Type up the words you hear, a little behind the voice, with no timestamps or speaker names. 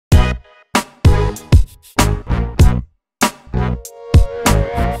Hi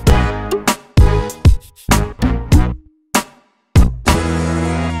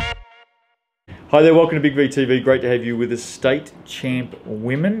there, welcome to Big V TV. Great to have you with us, state champ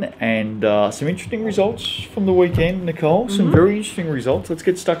women, and some interesting results from the weekend, Nicole. Some very interesting results. Let's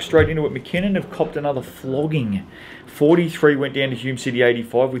get stuck straight into it. McKinnon have copped another flogging. 43 went down to Hume City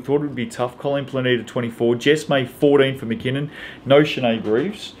 85. We thought it would be tough. Colleen Planeta 24. Jess May 14 for McKinnon. No Shanae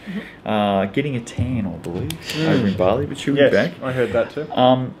Greaves. Getting a tan, I believe, over in Bali, but she'll be back. I heard that too.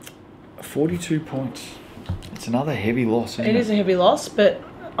 42 points. It's another heavy loss, isn't it? It is a heavy loss, but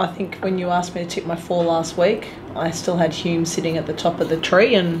I think when you asked me to tip my 4 last week, I still had Hume sitting at the top of the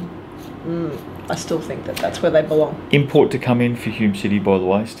tree, and I still think that that's where they belong. Import to come in for Hume City, by the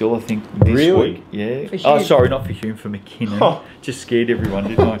way, still, I think, this week. Yeah. Oh, sorry, not for Hume, for McKinnon. Oh. Just scared everyone,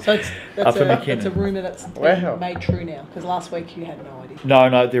 didn't I? So that's a rumour that's been made true now, because last week you had no idea.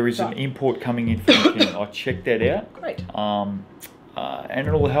 No, there is an import coming in for McKinnon. I checked that out. Great. And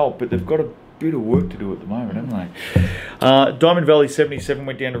it'll help, but they've got a bit of work to do at the moment, haven't they? Diamond Valley 77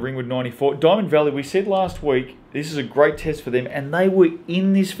 went down to Ringwood 94. Diamond Valley, we said last week, this is a great test for them, and they were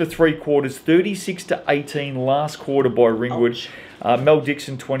in this for 3 quarters, 36-18 last quarter by Ringwood. Mel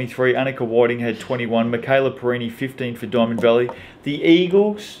Dixon 23, Annika Whiting had 21, Michaela Perini 15 for Diamond Valley. The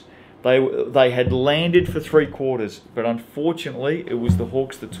Eagles, they had landed for 3 quarters, but unfortunately it was the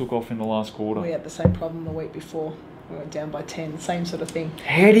Hawks that took off in the last quarter. We had the same problem the week before. We went down by 10, same sort of thing.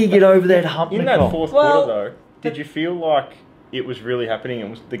 How do you get over that hump, in that fourth quarter, though, did you feel like it was really happening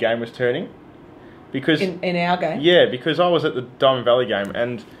and the game was turning? Because in our game? Yeah, because I was at the Diamond Valley game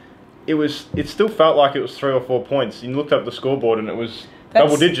and it still felt like it was 3 or 4 points. You looked up the scoreboard and it was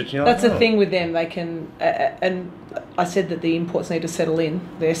double digits. That's the thing with them. They can, and I said that the imports need to settle in.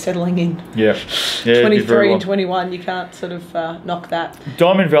 They're settling in. Yeah. 23 and 21, you can't sort of knock that.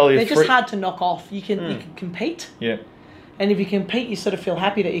 Diamond Valley, they're just hard to knock off. You can compete. Yeah. And if you compete, you sort of feel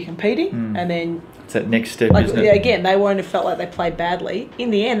happy that you're competing, and then it's that next step, isn't it? Yeah, again, they won't have felt like they played badly.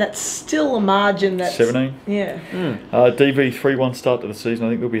 In the end, that's still a margin. That's 17. Yeah. DV 3-1 start to the season. I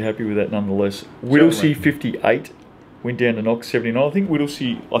think they'll be happy with that nonetheless. Whittlesea 58 went down to Knox 79. I think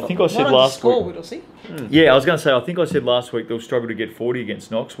Whittlesea. I said last week. Whittlesea. Yeah, I was going to say. I think I said last week they'll struggle to get 40 against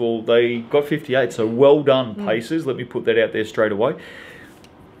Knox. Well, they got 58. So well done, Pacers. Let me put that out there straight away.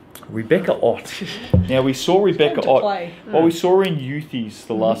 Rebecca Ott. Now, we saw Rebecca Ott. Well, we saw her in Youthies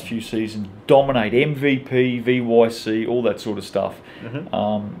the last few seasons dominate. MVP, VYC, all that sort of stuff.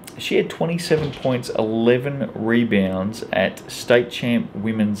 She had 27 points, 11 rebounds at state champ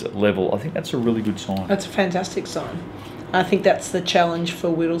women's level. I think that's a really good sign. That's a fantastic sign. I think that's the challenge for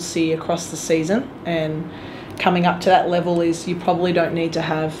Whittlesea across the season. And coming up to that level is you probably don't need to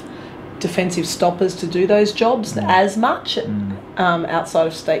have defensive stoppers to do those jobs as much outside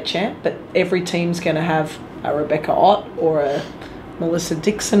of state champ, but every team's going to have a Rebecca Ott or a Melissa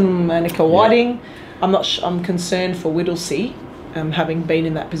Dixon, Annika Whiting. I'm concerned for Whittlesea, having been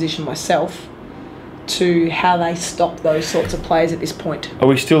in that position myself, to how they stop those sorts of players at this point. Are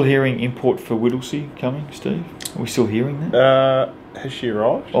we still hearing import for Whittlesea coming, Steve? Are we still hearing that? Has she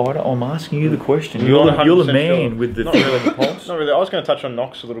arrived? Oh, I'm asking you the question. You're the man with the pulse. Not really. I was going to touch on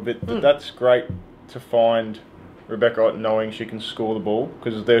Knox a little bit, but that's great to find Rebecca Ott knowing she can score the ball,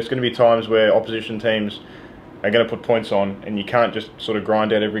 because there's going to be times where opposition teams are going to put points on and you can't just sort of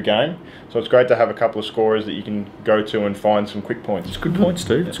grind out every game. So it's great to have a couple of scorers that you can go to and find some quick points. It's a good point,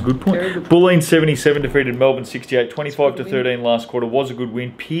 Steve. It's a good point. Bulleen 77 defeated Melbourne 68. 25-13 last quarter was a good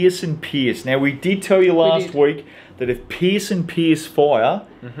win. Pearson Pierce. Now, we did tell you last week that if Pearson Pierce fire,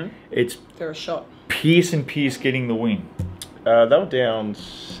 they're a shot. Pearson Pierce getting the win. They were down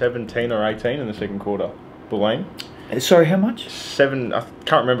 17 or 18 in the second quarter, Bulleen. Sorry, how much? I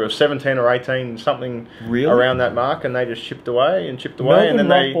can't remember. It was 17 or 18, something around that mark, and they just chipped away and chipped away. Melbourne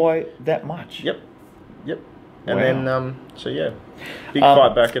and then by that much? Yep. And then, big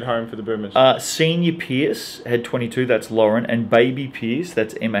fight back at home for the Boomers. Senior Pierce had 22, that's Lauren, and Baby Pierce,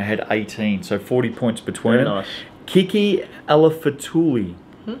 that's Emma, had 18. So 40 points between them. Nice. Kiki Alafatuli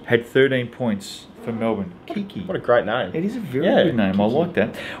had 13 points for Melbourne. Kiki. What a great name. It is a very good name. Kiki. I like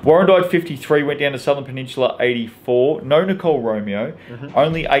that. Warrandyte 53 went down to Southern Peninsula 84. No Nicole Romeo.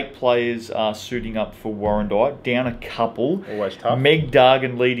 Only 8 players are suiting up for Warrandyte. Down a couple. Always tough. Meg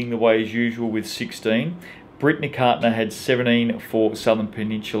Dargan leading the way as usual with 16. Brittany Cartner had 17 for Southern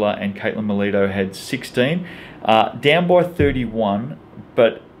Peninsula, and Caitlin Melito had 16. Down by 31,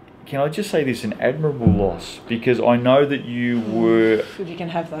 but can I just say this, an admirable loss, because I know that you were... You can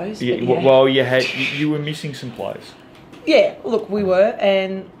have those. Well, you were missing some players. Yeah, look, we were,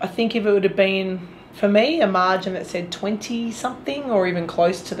 and I think if it would have been, for me, a margin that said 20-something or even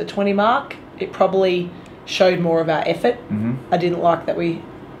close to the 20 mark, it probably showed more of our effort. I didn't like that we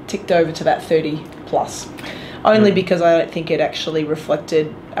ticked over to that 30 plus. Only because I don't think it actually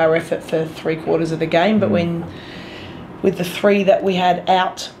reflected our effort for 3/4 of the game. But when, with the 3 that we had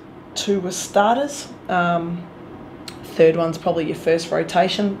out, 2 were starters. Third one's probably your first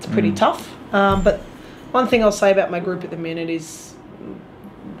rotation. It's pretty tough. But one thing I'll say about my group at the minute is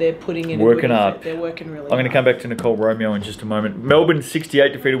they're putting in working a good hard. effort. They're working really hard. I'm going to come back to Nicole Romeo in just a moment. Melbourne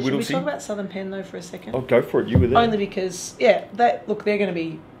 68 defeated Should Whittlesea. we talk about Southern Pen though for a second? Oh, go for it. You were there. Only because, they're going to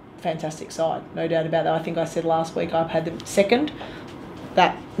be a fantastic side, no doubt about that. I think I said last week I've had them second.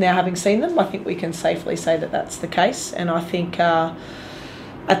 That now having seen them, I think we can safely say that that's the case. And I think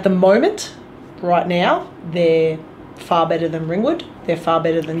at the moment, right now, they're far better than Ringwood. They're far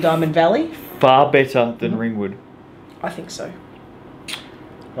better than Diamond Valley. Far better than Ringwood. I think so.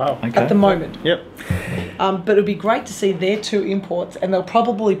 Wow. Okay. At the moment. Yep. But it would be great to see their 2 imports, and they'll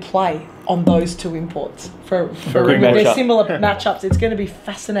probably play on those 2 imports for good Ringwood. They're matchup. similar matchups. It's going to be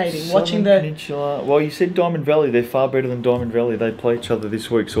fascinating watching the Peninsula. Well, you said Diamond Valley. They're far better than Diamond Valley. They play each other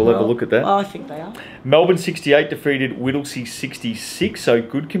this week, so we'll have a look at that. I think they are. Melbourne 68 defeated Whittlesea 66, so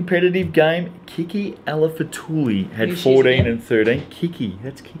good competitive game. Kiki Alafatuli had Here she is 14 again. and 13. Kiki,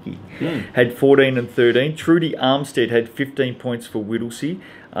 that's Kiki. Had 14 and 13. Trudy Armstead had 15 points for Whittlesea.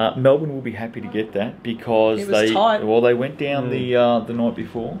 Melbourne will be happy to get that because It was tight. they went down the night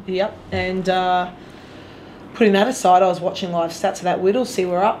before. Yep, and putting that aside, I was watching live stats of that Whittlesea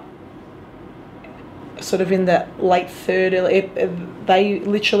were up sort of in the late third. They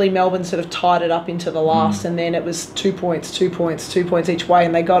literally, Melbourne sort of tied it up into the last, and then it was 2 points, 2 points, 2 points each way,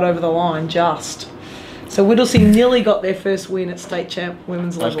 and they got over the line just. So Whittlesea nearly got their first win at state champ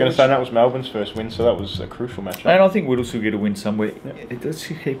women's level. I was going to say that was Melbourne's first win, so that was a crucial matchup. And I think Whittlesea will get a win somewhere. Let's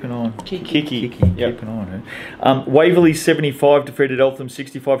keep an eye on Kiki. Keep an eye on her. Waverley 75 defeated Eltham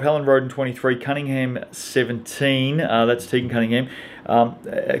 65. Helen Roden 23. Cunningham 17. That's Tegan Cunningham.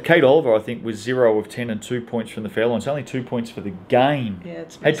 Kate Oliver, I think, was 0 of 10 and 2 points from the foul line. It's only 2 points for the game. Yeah,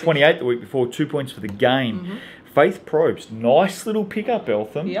 it's Had massive. 28 the week before, 2 points for the game. Faith Probst, nice little pickup,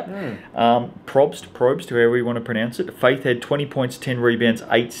 Eltham. Yep. Probst, however you want to pronounce it. Faith had 20 points, 10 rebounds,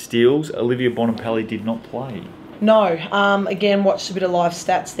 8 steals. Olivia Bonampelli did not play. No. Again, watched a bit of live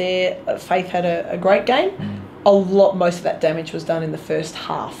stats there. Faith had a great game. Most of that damage was done in the first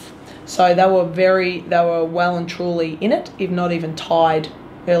half. So they were well and truly in it, if not even tied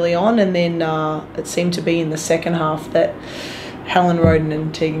early on. And then it seemed to be in the second half that Helen Roden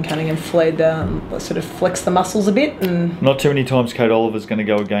and Tegan Cunningham sort of flexed the muscles a bit. And Not too many times Kate Oliver's going to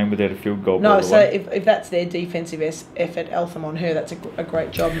go a game without a field goal. no, by the so way. if that's their defensive effort, Eltham on her, that's a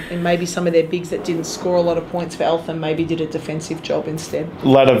great job. And maybe some of their bigs that didn't score a lot of points for Eltham maybe did a defensive job instead.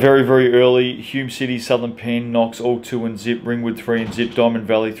 Ladder very, very early. Hume City, Southern Pen, Knox all 2 and zip. Ringwood 3 and zip. Diamond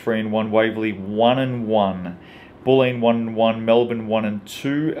Valley 3 and 1. Waverley 1 and 1. Bulleen 1 and 1. Melbourne 1 and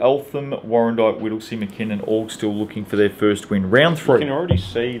 2. Eltham, Warrandyte, Whittlesea, McKinnon all still looking for their first win. Round 3. You can already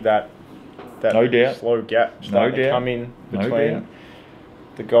see that No doubt. slow gap starting to come in No between doubt.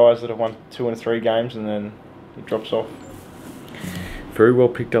 the guys that have won 2 and 3 games, and then it drops off. Very well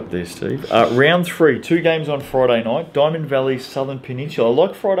picked up there, Steve. Round 3, 2 games on Friday night. Diamond Valley, Southern Peninsula. I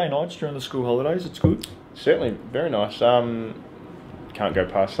like Friday nights during the school holidays. It's good. Certainly, very nice. Can't go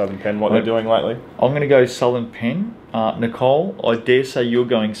past Southern Pen, what they're doing lately. I'm going to go Southern Pen. Nicole, I dare say you're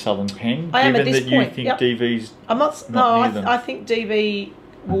going Southern Pen. I am at given this that point, you think yep. DV's I'm not. not near them. I think DV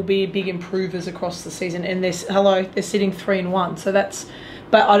will be big improvers across the season, and they're sitting 3 and 1. So that's,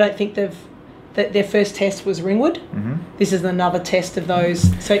 but I don't think their first test was Ringwood. This is another test of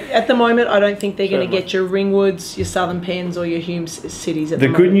those. So at the moment, I don't think they're going to get your Ringwoods, your Southern Pens, or your Hume cities. At the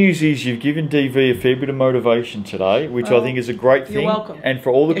The moment. good news is you've given DV a fair bit of motivation today, which I think is a great thing. You're welcome. And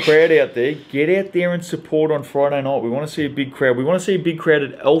for all the crowd out there, get out there and support on Friday night. We want to see a big crowd. We want to see a big crowd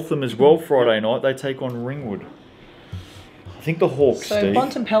at Eltham as well Friday night. They take on Ringwood. I think the Hawks, So Steve.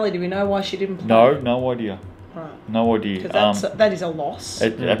 Bontempelli, do we know why she didn't play? No idea. Right. No idea. Because that is a loss.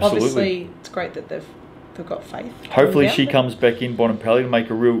 Absolutely. Obviously, it's great that they've got Faith. Hopefully coming she down, comes back in Bonampelli to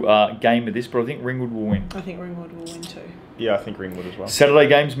make a real game of this, but I think Ringwood will win. but I think Ringwood will win too. Yeah, I think Ringwood as well. Saturday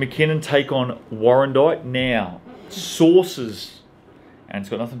games, McKinnon take on Warrandyte. Now, sources, and it's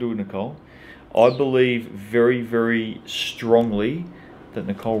got nothing to do with Nicole, I believe very, very strongly that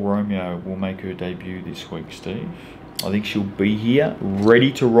Nicole Romeo will make her debut this week, Steve. I think she'll be here,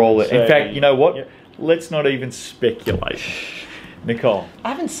 ready to roll it. In fact, you know what? Yep. Let's not even speculate. Nicole. I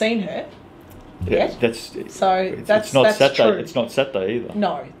haven't seen her. Yeah, yet. It's not Saturday. true. It's not Saturday either.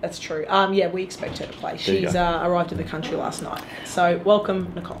 No, that's true. Yeah, we expect her to play. There you She's go. arrived to the country last night. So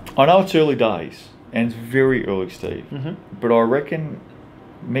welcome, Nicole. I know it's early days, and it's very early, Steve. But I reckon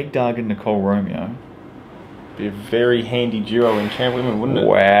Meg Dargan, Nicole Romeo. Be a very handy duo in Champ Women, wouldn't it?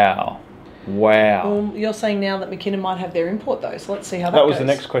 Wow. Well, you're saying now that McKinnon might have their import though, so let's see how that That was goes. the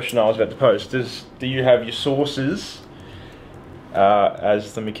next question I was about to pose. Do you have your sources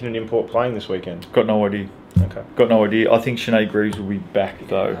as the McKinnon import playing this weekend? Got no idea. Okay. Got no idea. I think Sinead Greaves will be back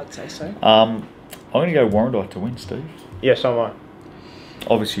though. I'd say so. I'm going to go Warrandyte to win, Steve. Yeah, so am I.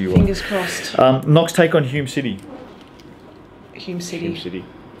 Obviously you Fingers crossed. are. Knox take on Hume City. Hume City. Hume City.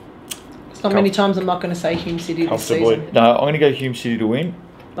 It's not many times I'm not going to say Hume City this Comfortably. season. No, I'm going to go Hume City to win.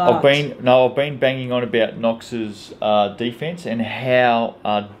 But I've been banging on about Knox's defence and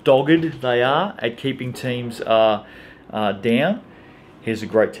how dogged they are at keeping teams down. Here's a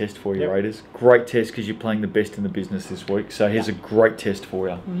great test for you, Yep. Raiders. Great test because you're playing the best in the business this week. So here's a great test for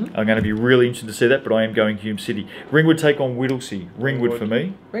you. Mm-hmm. I'm going to be really interested to see that, but I am going Hume City. Ringwood take on Whittlesea. Ringwood for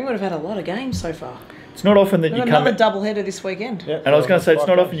me. Ringwood have had a lot of games so far. It's not often that We've you got come. another doubleheader this weekend. Yeah, And I was going to say, it's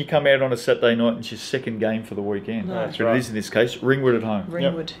not five often you games. come out on a Saturday night and it's your second game for the weekend. No. That's But right. it is in this case. Ringwood at home.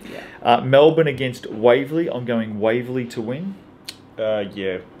 Ringwood, yeah. Melbourne against Waverley. I'm going Waverley to win.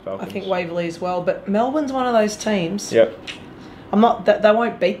 Yeah, Falcons. I think Waverley as well, but Melbourne's one of those teams. Yep. I'm not that they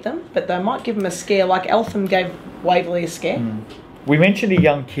won't beat them, but they might give them a scare. Like Eltham gave Waverley a scare. We mentioned a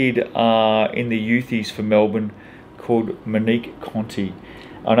young kid in the youthies for Melbourne called Monique Conti.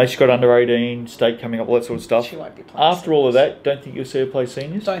 I know she's got under 18, state coming up, all that sort of stuff. She won't be playing. After all of that, don't think you'll see her play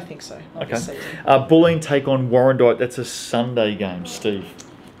seniors? Don't think so. Not this Okay. season. Bulleen take on Warrandyte. That's a Sunday game, Steve.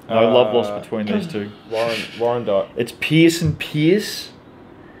 No love lost between these two. Warrandyte. It's Pearce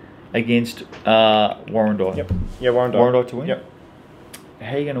against Warrandyte. Yep. Yeah, Warrandyte. Warrandyte to win? Yep.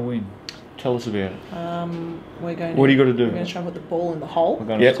 How are you going to win? Tell us about it. We're going. What do you got to do? We're going to try and put the ball in the hole. We're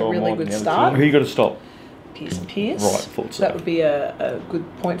going Yep. to score Really more good than the other start. Who you got to stop? Pierce. Right, thought so. That would be a good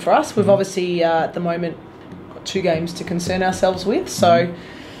point for us. We've obviously at the moment got 2 games to concern ourselves with, so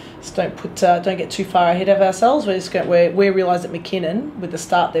just don't get too far ahead of ourselves. We realise that McKinnon, with the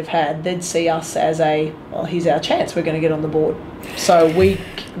start they've had, they'd see us as here's our chance. We're going to get on the board. So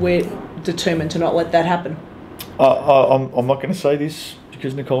we're determined to not let that happen. I'm not going to say this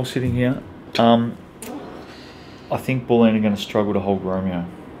because Nicole's sitting here. I think Bulleen are going to struggle to hold Romeo.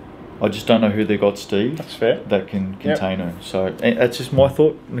 I just don't know who they got, Steve. That's fair. That can contain her. So that's just my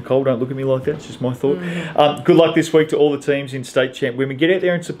thought. Nicole, don't look at me like that. It's just my thought. Good luck this week to all the teams in State Champ Women. Get out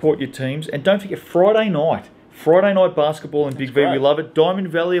there and support your teams. And don't forget, Friday night basketball in Big V. We love it. Diamond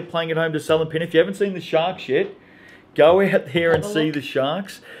Valley are playing at home to Southern Pen. If you haven't seen the Sharks yet, go out there and see the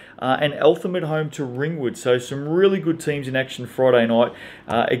Sharks. And Eltham at home to Ringwood. So some really good teams in action Friday night.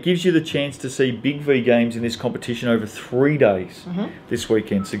 It gives you the chance to see Big V games in this competition over 3 days this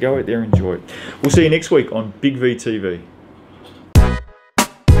weekend. So go out there and enjoy it. We'll see you next week on Big V TV.